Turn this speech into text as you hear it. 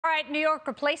right, New York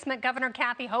replacement Governor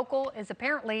Kathy Hochul is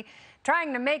apparently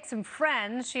trying to make some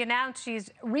friends. She announced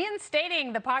she's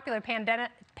reinstating the popular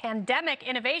pandemic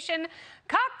innovation,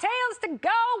 cocktails to go,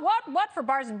 what for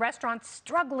bars and restaurants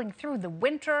struggling through the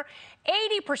winter.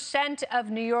 80%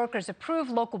 of New Yorkers approve.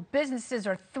 Local businesses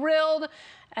are thrilled,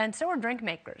 and so are drink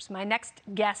makers. My next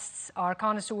guests are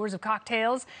connoisseurs of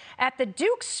cocktails at the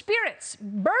Duke Spirits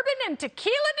Bourbon and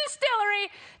Tequila Distillery,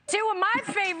 two of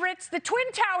my favorites, the Twin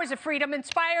Towers of Freedom,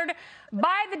 inspired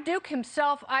by the Duke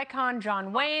himself, icon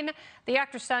John Wayne. The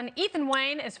actor's son, Ethan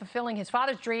Wayne, is fulfilling his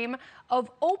father's dream of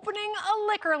opening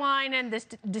a liquor line, and this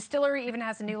distillery even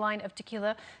has a new line of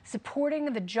tequila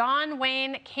supporting the John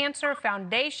Wayne Cancer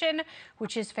Foundation,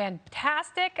 which is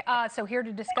fantastic. So here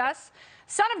to discuss,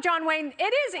 son of John Wayne,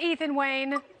 it is Ethan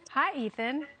Wayne. Hi,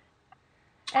 Ethan.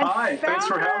 And hi, thanks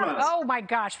for having us. Oh my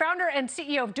gosh, founder and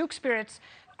CEO of Duke Spirits,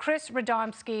 Chris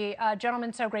Radomski.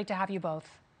 Gentlemen, so great to have you both.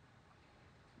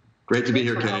 Great to be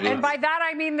here, Kennedy. And by that,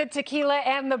 I mean the tequila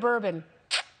and the bourbon.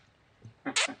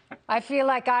 I feel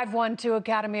like I've won 2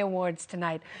 Academy Awards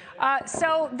tonight.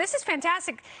 So this is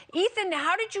fantastic. Ethan,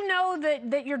 how did you know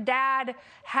that your dad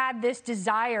had this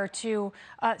desire to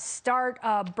start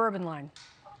a bourbon line?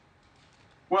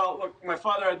 Well, look, my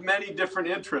father had many different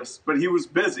interests, but he was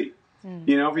busy.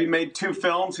 You know, he made 2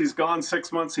 films. He's gone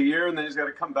 6 months a year, and then he's got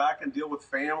to come back and deal with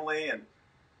family and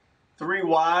 3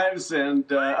 wives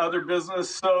and other business.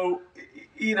 So,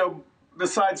 you know,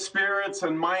 besides spirits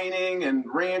and mining and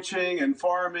ranching and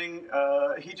farming,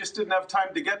 he just didn't have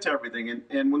time to get to everything.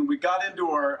 And when we got into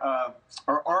our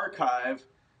archive,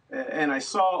 and I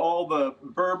saw all the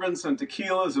bourbons and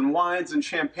tequilas and wines and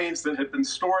champagnes that had been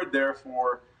stored there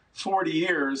for 40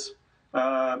 years,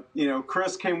 you know,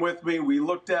 Chris came with me. We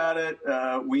looked at it.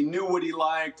 We knew what he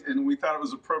liked, and we thought it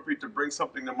was appropriate to bring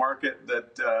something to market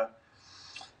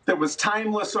that was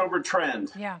timeless over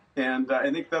trend. Yeah. And I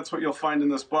think that's what you'll find in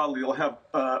this bottle. You'll have,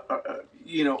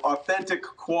 you know, authentic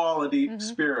quality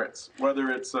spirits,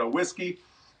 whether it's a whiskey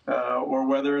or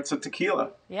whether it's a tequila.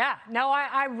 Yeah. No,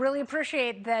 I really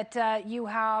appreciate that you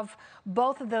have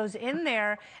both of those in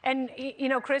there. And, you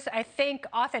know, Chris, I think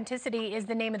authenticity is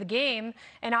the name of the game.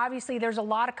 And obviously there's a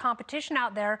lot of competition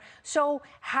out there. So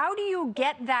how do you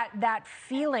get that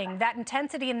feeling, that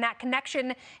intensity and that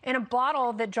connection in a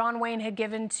bottle that John Wayne had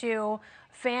given to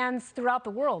fans throughout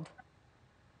the world?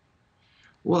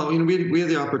 Well, you know, we had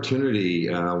the opportunity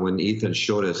when Ethan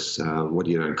showed us what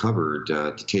he had uncovered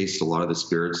to taste a lot of the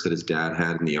spirits that his dad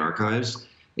had in the archives.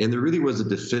 And there really was a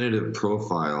definitive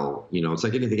profile. You know, it's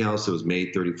like anything else that was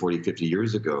made 30, 40, 50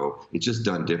 years ago. It's just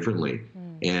done differently.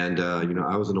 And, you know,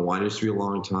 I was in the wine industry a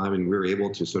long time, and we were able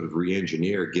to sort of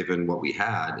re-engineer, given what we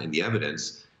had and the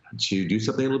evidence, to do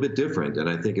something a little bit different. And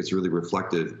I think it's really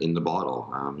reflective in the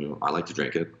bottle. You know, I like to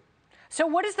drink it. So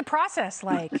what is the process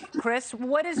like, Chris?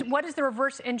 What does the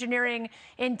reverse engineering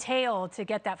entail to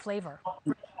get that flavor?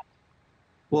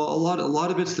 Well, a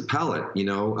lot of it's the palate. You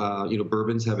know,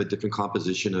 bourbons have a different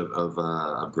composition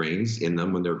of grains in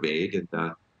them when they're made,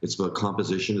 and it's about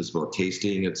composition. It's about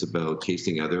tasting. It's about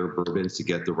tasting other bourbons to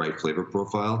get the right flavor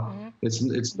profile.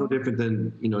 It's no different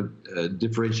than, you know,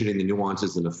 differentiating the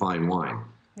nuances in a fine wine.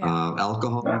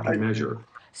 Alcohol you can measure.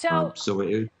 So it's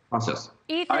a process.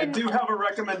 Ethan, I do have a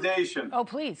recommendation. Oh,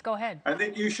 please, go ahead. I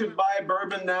think you should buy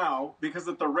bourbon now, because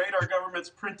at the rate our government's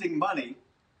printing money,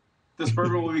 this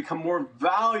bourbon will become more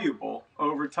valuable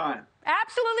over time.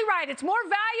 Absolutely right. It's more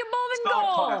valuable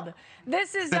than gold.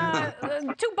 This is 2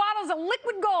 bottles of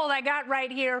liquid gold I got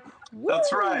right here. Woo!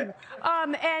 That's right.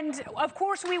 And of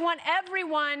course, we want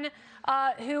everyone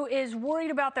who is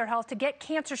worried about their health to get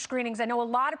cancer screenings. I know a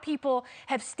lot of people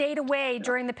have stayed away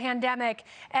during the pandemic,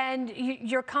 and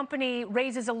your company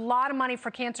raises a lot of money for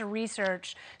cancer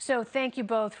research. So thank you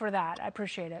both for that. I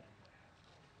appreciate it.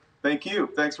 Thank you.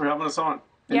 Thanks for having us on.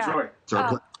 Enjoy.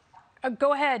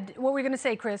 Go ahead. What were you going to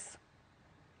say, Chris?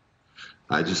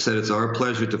 I just said it's our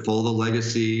pleasure to follow the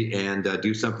legacy and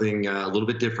do something a little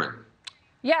bit different.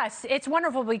 Yes, it's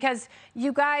wonderful because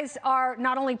you guys are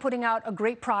not only putting out a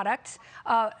great product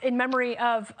in memory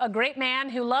of a great man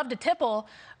who loved to tipple,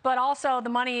 but also the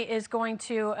money is going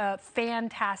to a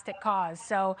fantastic cause.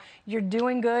 So you're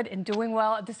doing good and doing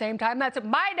well at the same time. That's what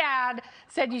my dad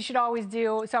said you should always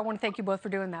do. So I want to thank you both for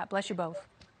doing that. Bless you both.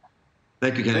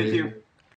 Thank you, Kennedy. Thank you.